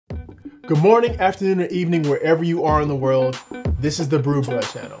Good morning, afternoon, or evening, wherever you are in the world. This is the Brew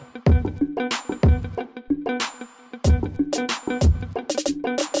channel.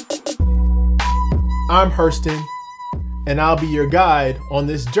 I'm Hurston, and I'll be your guide on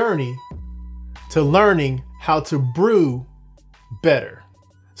this journey to learning how to brew better.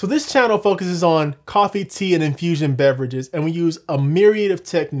 So this channel focuses on coffee, tea, and infusion beverages, and we use a myriad of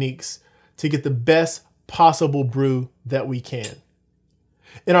techniques to get the best possible brew that we can.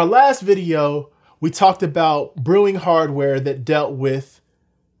 In our last video, we talked about brewing hardware that dealt with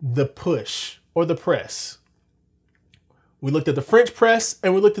the push or the press. We looked at the French press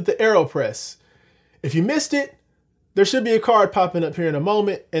and we looked at the AeroPress. If you missed it, there should be a card popping up here in a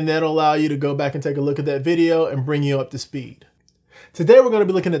moment, and that'll allow you to go back and take a look at that video and bring you up to speed. Today, we're going to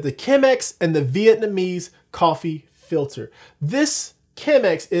be looking at the Chemex and the Vietnamese Coffee Filter. This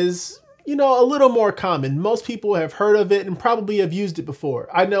Chemex is, a little more common. Most people have heard of it and probably have used it before.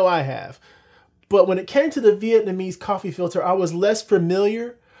 I know I have. But when it came to the Vietnamese Coffee Filter, I was less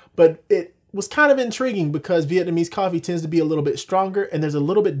familiar, but it was kind of intriguing because Vietnamese coffee tends to be a little bit stronger, and there's a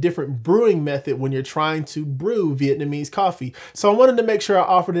little bit different brewing method when you're trying to brew Vietnamese coffee. So I wanted to make sure I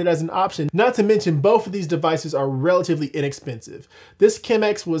offered it as an option. Not to mention, both of these devices are relatively inexpensive. This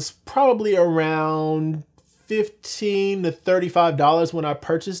Chemex was probably around $15 to $35 when I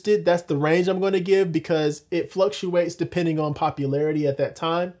purchased it. That's the range I'm going to give because it fluctuates depending on popularity at that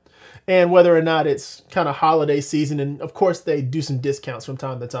time and whether or not it's kind of holiday season. And of course they do some discounts from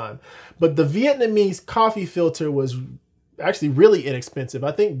time to time. But the Vietnamese Coffee Filter was actually really inexpensive.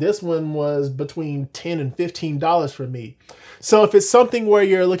 I think this one was between $10 and $15 for me. So if it's something where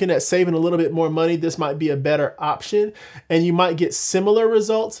you're looking at saving a little bit more money, this might be a better option, and you might get similar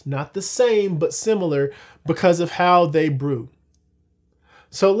results, not the same, but similar because of how they brew.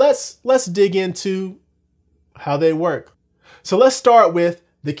 So let's dig into how they work. So let's start with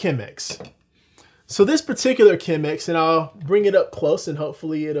the Chemex. So this particular Chemex, and I'll bring it up close and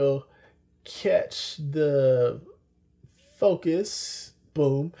hopefully it'll catch the focus.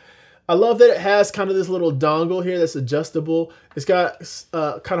 Boom. I love that it has kind of this little dongle here that's adjustable. It's got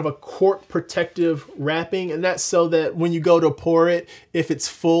kind of a cork protective wrapping, and that's so that when you go to pour it, if it's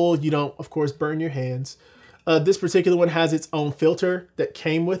full, you don't, of course, burn your hands. This particular one has its own filter that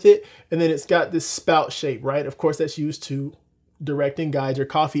came with it, and then it's got this spout shape, right? Of course, that's used to direct and guide your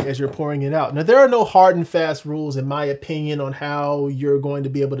coffee as you're pouring it out. Now, there are no hard and fast rules, in my opinion, on how you're going to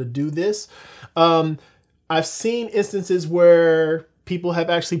be able to do this. I've seen instances where people have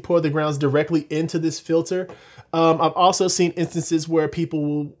actually poured the grounds directly into this filter. I've also seen instances where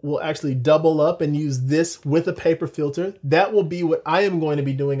people will actually double up and use this with a paper filter. That will be what I am going to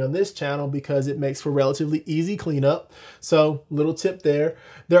be doing on this channel because it makes for relatively easy cleanup. So little tip there.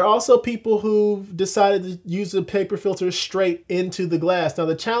 There are also people who've decided to use the paper filter straight into the glass. Now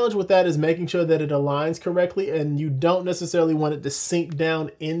the challenge with that is making sure that it aligns correctly, and you don't necessarily want it to sink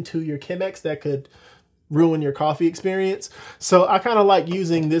down into your Chemex. That could ruin your coffee experience. So I kind of like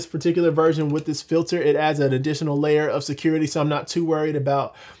using this particular version with this filter. It adds an additional layer of security, so I'm not too worried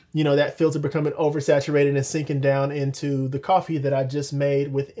about, that filter becoming oversaturated and sinking down into the coffee that I just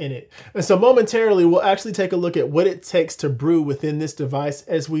made within it. And so momentarily, we'll actually take a look at what it takes to brew within this device,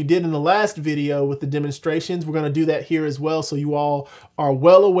 as we did in the last video with the demonstrations. We're going to do that here as well, so you all are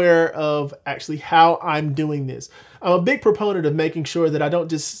well aware of actually how I'm doing this. I'm a big proponent of making sure that I don't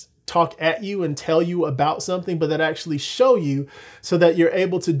just talk at you and tell you about something, but that actually show you so that you're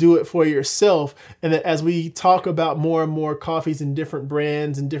able to do it for yourself. And that as we talk about more and more coffees and different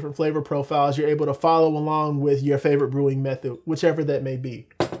brands and different flavor profiles, you're able to follow along with your favorite brewing method, whichever that may be.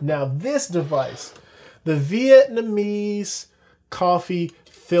 Now this device, the Vietnamese Coffee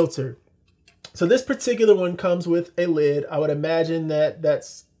Filter. So this particular one comes with a lid. I would imagine that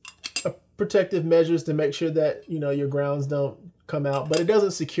that's a protective measures to make sure that, your grounds don't come out, but it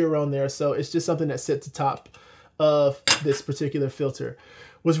doesn't secure on there, so it's just something that sits atop of this particular filter.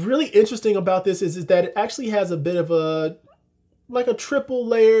 What's really interesting about this is that it actually has a bit of a triple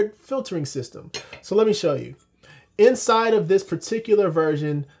layered filtering system. So let me show you. Inside of this particular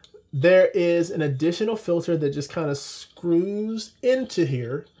version, there is an additional filter that just kind of screws into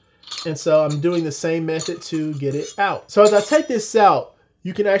here, and so I'm doing the same method to get it out. So as I take this out,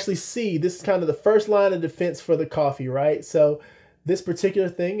 you can actually see this is kind of the first line of defense for the coffee, right? So this particular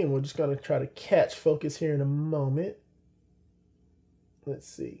thing, and we're just going to try to catch focus here in a moment. Let's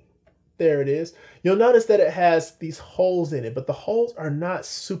see. There it is. You'll notice that it has these holes in it, but the holes are not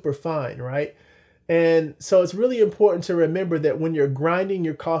super fine, right? And so it's really important to remember that when you're grinding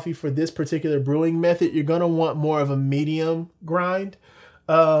your coffee for this particular brewing method, you're going to want more of a medium grind.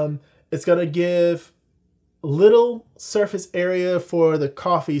 It's going to give little surface area for the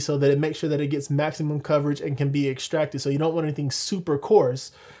coffee so that it makes sure that it gets maximum coverage and can be extracted. So you don't want anything super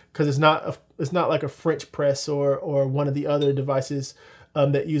coarse, because it's not like a French press or one of the other devices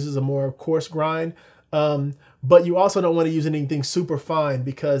that uses a more coarse grind. But you also don't want to use anything super fine,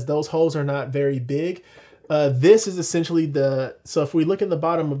 because those holes are not very big. This is essentially so if we look at the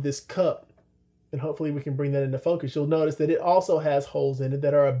bottom of this cup, and hopefully we can bring that into focus, you'll notice that it also has holes in it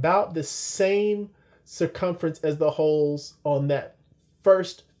that are about the same circumference as the holes on that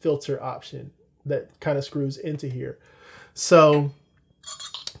first filter option that kind of screws into here. So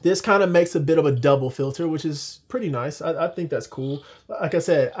this kind of makes a bit of a double filter, which is pretty nice. I think that's cool. Like I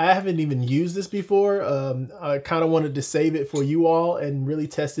said, I haven't even used this before. I kind of wanted to save it for you all and really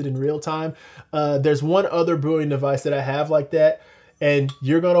test it in real time. There's one other brewing device that I have like that, and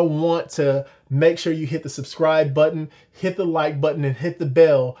you're gonna want to make sure you hit the subscribe button, hit the like button, and hit the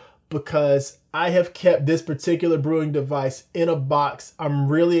bell, because I have kept this particular brewing device in a box. I'm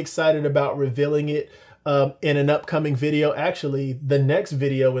really excited about revealing it in an upcoming video. Actually, the next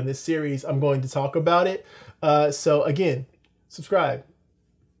video in this series, I'm going to talk about it. So again, subscribe.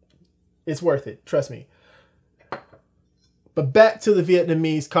 It's worth it, trust me. But back to the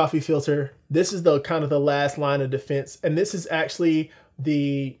Vietnamese coffee filter. This is the kind of the last line of defense, and this is actually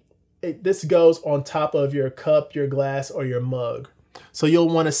this goes on top of your cup, your glass, or your mug. So you'll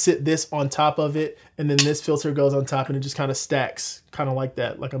want to sit this on top of it, and then this filter goes on top, and it just kind of stacks, kind of like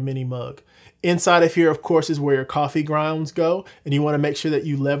that, like a mini mug. Inside of here, of course, is where your coffee grounds go, and you want to make sure that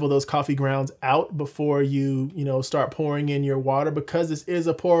you level those coffee grounds out before you start pouring in your water, because this is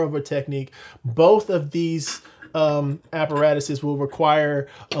a pour over technique. Both of these apparatuses will require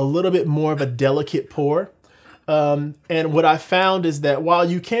a little bit more of a delicate pour. And what I found is that while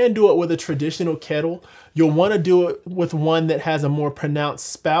you can do it with a traditional kettle, you'll want to do it with one that has a more pronounced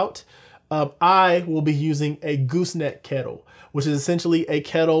spout. I will be using a gooseneck kettle, which is essentially a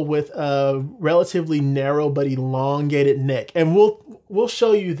kettle with a relatively narrow but elongated neck. And we'll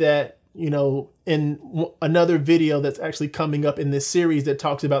show you that, in another video that's actually coming up in this series that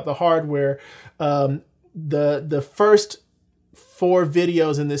talks about the hardware. The first 4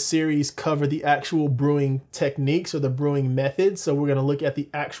 videos in this series cover the actual brewing techniques or the brewing methods. So we're going to look at the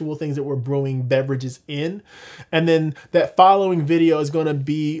actual things that we're brewing beverages in. And then that following video is going to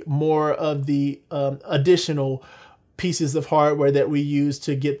be more of the additional pieces of hardware that we use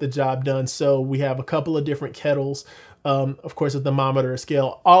to get the job done. So we have a couple of different kettles, of course, a thermometer, a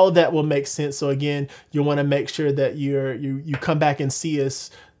scale. All of that will make sense. So again, you want to make sure that you come back and see us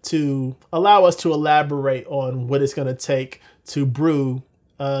to allow us to elaborate on what it's going to take to brew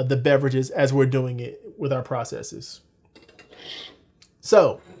the beverages as we're doing it with our processes.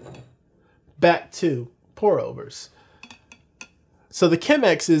 So back to pour overs. So the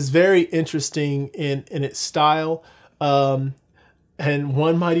Chemex is very interesting in its style. And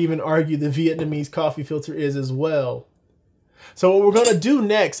one might even argue the Vietnamese coffee filter is as well. So what we're going to do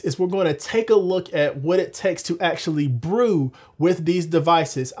next is we're going to take a look at what it takes to actually brew with these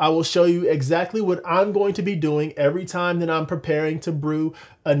devices. I will show you exactly what I'm going to be doing every time that I'm preparing to brew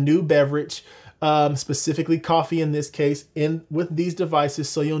a new beverage, specifically coffee in this case, with these devices,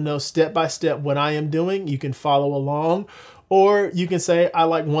 so you'll know step by step what I am doing. You can follow along, or you can say, I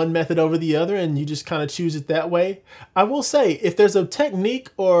like one method over the other, and you just kind of choose it that way. I will say, if there's a technique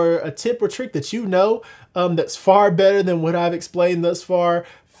or a tip or trick that you know that's far better than what I've explained thus far,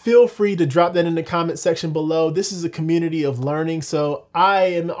 feel free to drop that in the comment section below. This is a community of learning, so I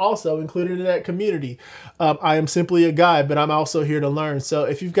am also included in that community. I am simply a guide, but I'm also here to learn. So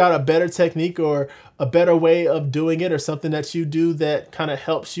if you've got a better technique or a better way of doing it, or something that you do that kind of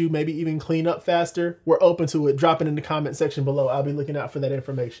helps you maybe even clean up faster, we're open to it. Drop it in the comment section below. I'll be looking out for that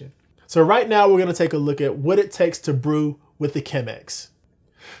information. So right now we're going to take a look at what it takes to brew with the Chemex.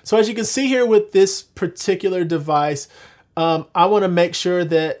 So as you can see here with this particular device, I want to make sure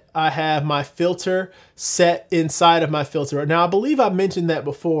that I have my filter set inside of my filter. Now, I believe I mentioned that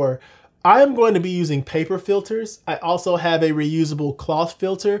before. I am going to be using paper filters. I also have a reusable cloth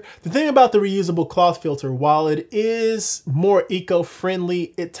filter. The thing about the reusable cloth filter, while it is more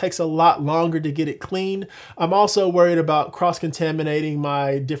eco-friendly, it takes a lot longer to get it clean. I'm also worried about cross-contaminating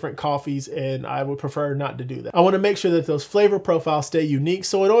my different coffees, and I would prefer not to do that. I want to make sure that those flavor profiles stay unique.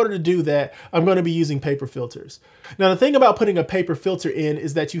 So in order to do that, I'm going to be using paper filters. Now, the thing about putting a paper filter in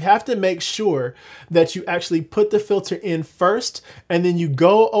is that you have to make sure that you actually put the filter in first, and then you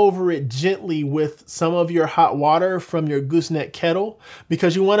go over it gently with some of your hot water from your gooseneck kettle,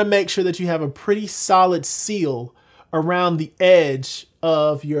 because you want to make sure that you have a pretty solid seal around the edge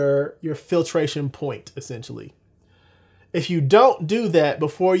of your filtration point, essentially. If you don't do that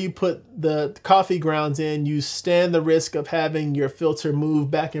before you put the coffee grounds in, you stand the risk of having your filter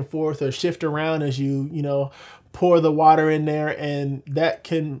move back and forth or shift around as you pour the water in there, and that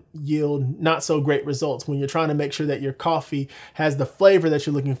can yield not so great results when you're trying to make sure that your coffee has the flavor that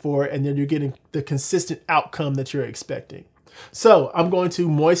you're looking for and then you're getting the consistent outcome that you're expecting. So I'm going to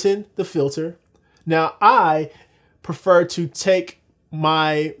moisten the filter. Now I prefer to take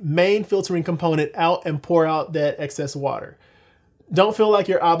my main filtering component out and pour out that excess water. Don't feel like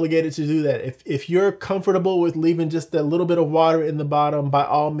you're obligated to do that. If you're comfortable with leaving just a little bit of water in the bottom, by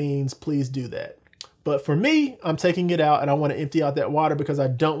all means, please do that. But for me, I'm taking it out and I want to empty out that water because I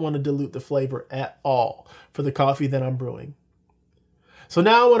don't want to dilute the flavor at all for the coffee that I'm brewing. So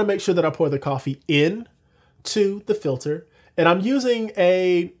now I want to make sure that I pour the coffee in to the filter, and I'm using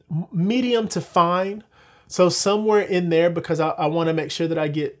a medium to fine. So somewhere in there, because I want to make sure that I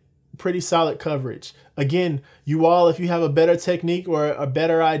get pretty solid coverage. Again, you all, if you have a better technique or a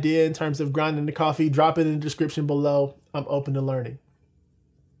better idea in terms of grinding the coffee, drop it in the description below. I'm open to learning.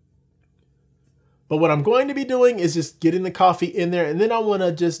 But what I'm going to be doing is just getting the coffee in there, and then I want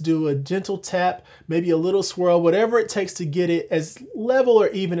to just do a gentle tap, maybe a little swirl, whatever it takes to get it as level or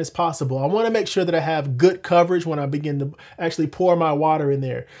even as possible. I want to make sure that I have good coverage when I begin to actually pour my water in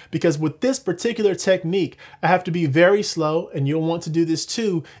there, because with this particular technique, I have to be very slow, and you'll want to do this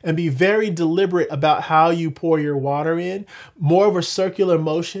too, and be very deliberate about how you pour your water in, more of a circular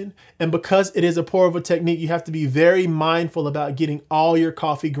motion. And because it is a pour over technique, you have to be very mindful about getting all your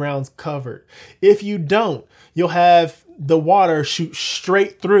coffee grounds covered. If you don't, you'll have the water shoot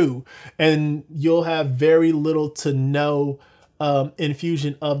straight through and you'll have very little to no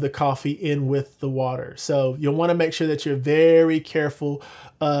infusion of the coffee in with the water. So you'll want to make sure that you're very careful.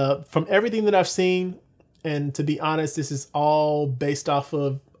 From everything that I've seen, and to be honest, this is all based off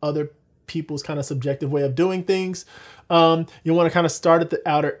of other people's kind of subjective way of doing things. You want to kind of start at the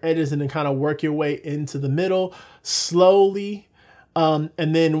outer edges and then kind of work your way into the middle slowly.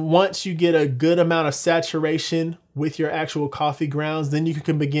 And then once you get a good amount of saturation with your actual coffee grounds, then you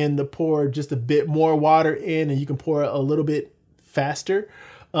can begin to pour just a bit more water in, and you can pour a little bit faster.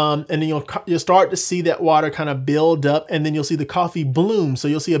 And then you'll start to see that water kind of build up, and then you'll see the coffee bloom. So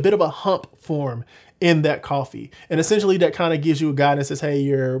you'll see a bit of a hump form in that coffee. And essentially that kind of gives you a guidance that says, hey,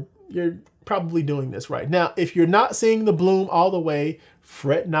 you're probably doing this right. Now, if you're not seeing the bloom all the way,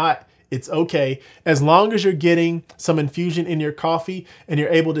 fret not. It's okay. As long as you're getting some infusion in your coffee and you're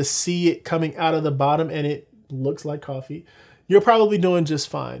able to see it coming out of the bottom and it looks like coffee, you're probably doing just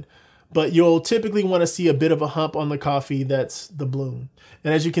fine. But you'll typically want to see a bit of a hump on the coffee. That's the bloom.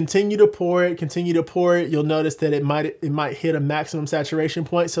 And as you continue to pour it, you'll notice that it might hit a maximum saturation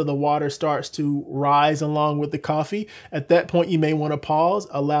point. So the water starts to rise along with the coffee. At that point, you may want to pause,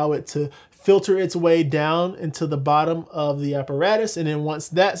 allow it to filter its way down into the bottom of the apparatus. And then once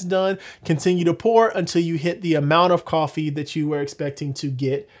that's done, continue to pour until you hit the amount of coffee that you were expecting to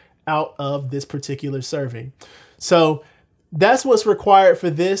get out of this particular serving. So that's what's required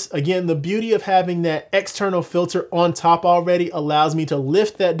for this. Again, the beauty of having that external filter on top already allows me to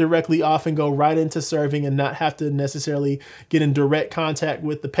lift that directly off and go right into serving and not have to necessarily get in direct contact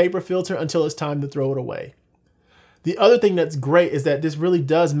with the paper filter until it's time to throw it away. The other thing that's great is that this really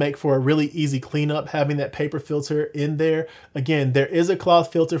does make for a really easy cleanup, having that paper filter in there. Again, there is a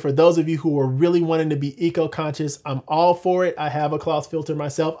cloth filter for those of you who are really wanting to be eco-conscious. I'm all for it. I have a cloth filter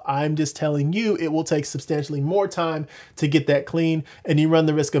myself. I'm just telling you it will take substantially more time to get that clean, and you run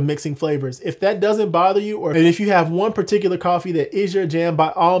the risk of mixing flavors. If that doesn't bother you, or if you have one particular coffee that is your jam, by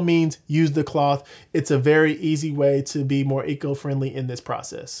all means, use the cloth. It's a very easy way to be more eco-friendly in this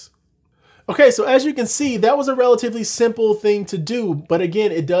process. Okay, so as you can see, that was a relatively simple thing to do, but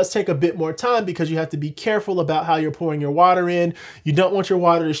again, it does take a bit more time because you have to be careful about how you're pouring your water in. You don't want your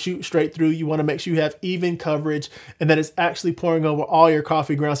water to shoot straight through. You want to make sure you have even coverage and that it's actually pouring over all your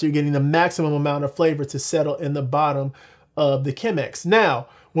coffee grounds so you're getting the maximum amount of flavor to settle in the bottom of the Chemex. Now,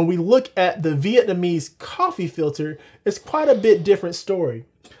 when we look at the Vietnamese coffee filter, it's quite a bit different story.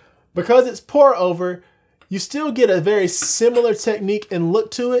 Because it's pour over, you still get a very similar technique and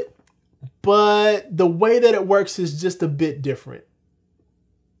look to it, but the way that it works is just a bit different.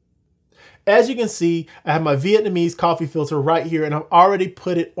 As you can see, I have my Vietnamese coffee filter right here, and I've already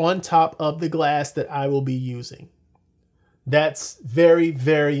put it on top of the glass that I will be using. That's very,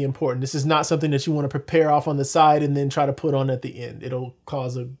 very important. This is not something that you want to prepare off on the side and then try to put on at the end. It'll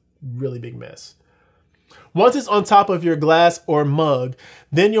cause a really big mess. Once it's on top of your glass or mug,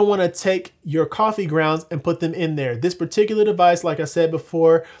 then you'll want to take your coffee grounds and put them in there. This particular device, like I said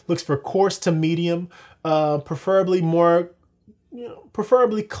before, looks for coarse to medium, preferably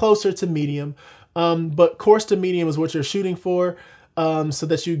closer to medium. but coarse to medium is what you're shooting for, so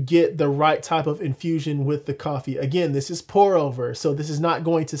that you get the right type of infusion with the coffee. Again, this is pour over, so this is not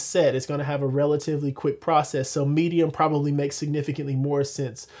going to set. It's going to have a relatively quick process. So medium probably makes significantly more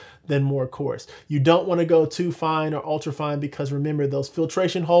sense than more coarse. You don't want to go too fine or ultra fine, because remember, those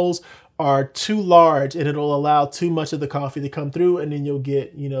filtration holes are too large and it'll allow too much of the coffee to come through, and then you'll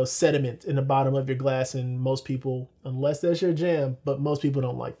get, you know, sediment in the bottom of your glass. And most people, unless that's your jam, but most people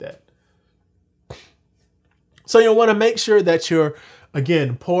don't like that. So you'll want to make sure that you're,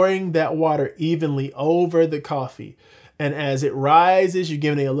 again, pouring that water evenly over the coffee. And as it rises, you're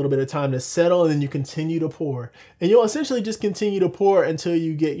giving it a little bit of time to settle, and then you continue to pour. And you'll essentially just continue to pour until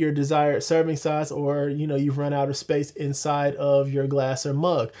you get your desired serving size, or, you know, you've run out of space inside of your glass or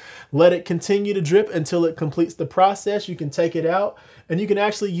mug. Let it continue to drip until it completes the process. You can take it out, and you can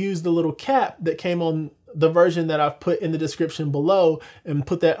actually use the little cap that came on the version that I've put in the description below, and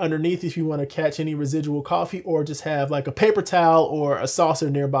put that underneath if you want to catch any residual coffee, or just have like a paper towel or a saucer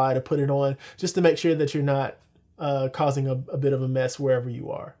nearby to put it on, just to make sure that you're not causing a bit of a mess wherever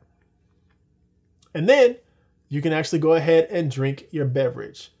you are. And then you can actually go ahead and drink your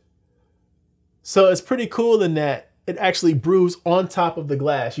beverage. So it's pretty cool in that it actually brews on top of the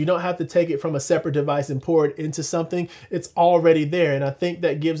glass. You don't have to take it from a separate device and pour it into something. It's already there, and I think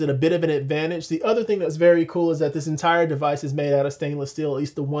that gives it a bit of an advantage. The other thing that's very cool is that this entire device is made out of stainless steel, at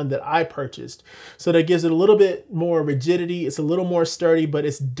least the one that I purchased. So that gives it a little bit more rigidity. It's a little more sturdy, but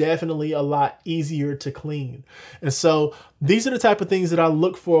it's definitely a lot easier to clean. And so these are the type of things that I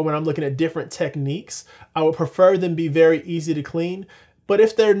look for when I'm looking at different techniques. I would prefer them be very easy to clean. But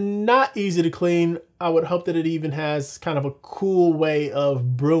if they're not easy to clean, I would hope that it even has kind of a cool way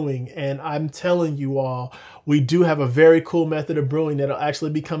of brewing. And I'm telling you all, we do have a very cool method of brewing that'll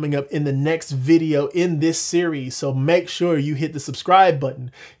actually be coming up in the next video in this series. So make sure you hit the subscribe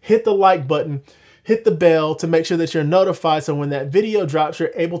button, hit the like button, hit the bell to make sure that you're notified, so when that video drops, you're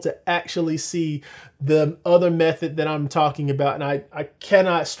able to actually see the other method that I'm talking about. And I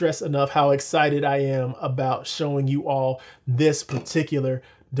cannot stress enough how excited I am about showing you all this particular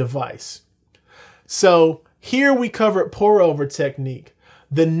device. So here we covered pour over technique.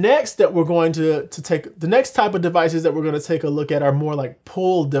 The next that we're going to take, the next type of devices that we're going to take a look at are more like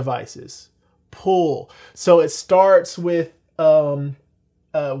pull devices. Pull. So it starts with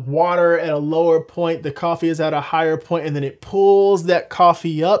water at a lower point, the coffee is at a higher point, and then it pulls that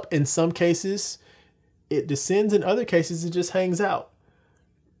coffee up. In some cases, it descends. In other cases, it just hangs out.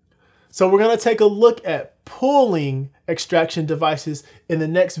 So we're going to take a look at pulling extraction devices in the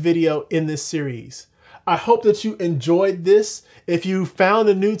next video in this series. I hope that you enjoyed this. If you found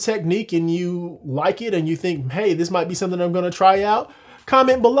a new technique and you like it and you think, hey, this might be something I'm going to try out,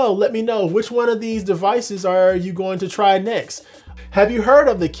 comment below. Let me know which one of these devices are you going to try next. Have you heard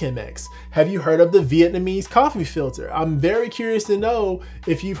of the Chemex? Have you heard of the Vietnamese Coffee Filter? I'm very curious to know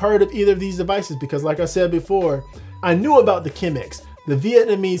if you've heard of either of these devices, because like I said before, I knew about the Chemex. The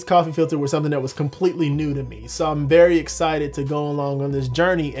Vietnamese Coffee Filter was something that was completely new to me. So I'm very excited to go along on this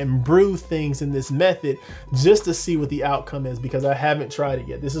journey and brew things in this method just to see what the outcome is, because I haven't tried it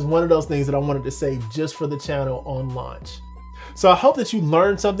yet. This is one of those things that I wanted to save just for the channel on launch. So I hope that you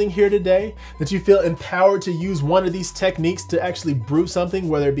learned something here today, that you feel empowered to use one of these techniques to actually brew something,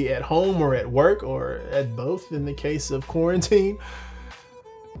 whether it be at home or at work or at both in the case of quarantine,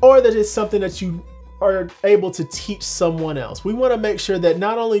 or that it's something that you are able to teach someone else. We want to make sure that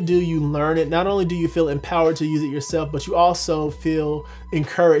not only do you learn it, not only do you feel empowered to use it yourself, but you also feel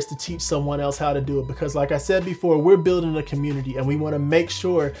encouraged to teach someone else how to do it. Because like I said before, we're building a community and we want to make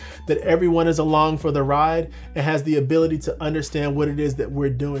sure that everyone is along for the ride and has the ability to understand what it is that we're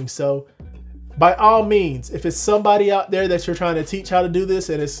doing. So by all means, if it's somebody out there that you're trying to teach how to do this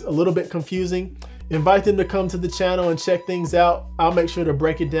and it's a little bit confusing, invite them to come to the channel and check things out. I'll make sure to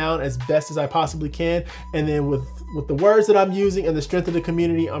break it down as best as I possibly can. And then with the words that I'm using and the strength of the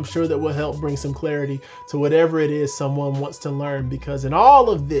community, I'm sure that will help bring some clarity to whatever it is someone wants to learn. Because in all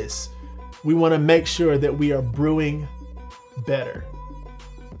of this, we want to make sure that we are brewing better.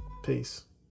 Peace.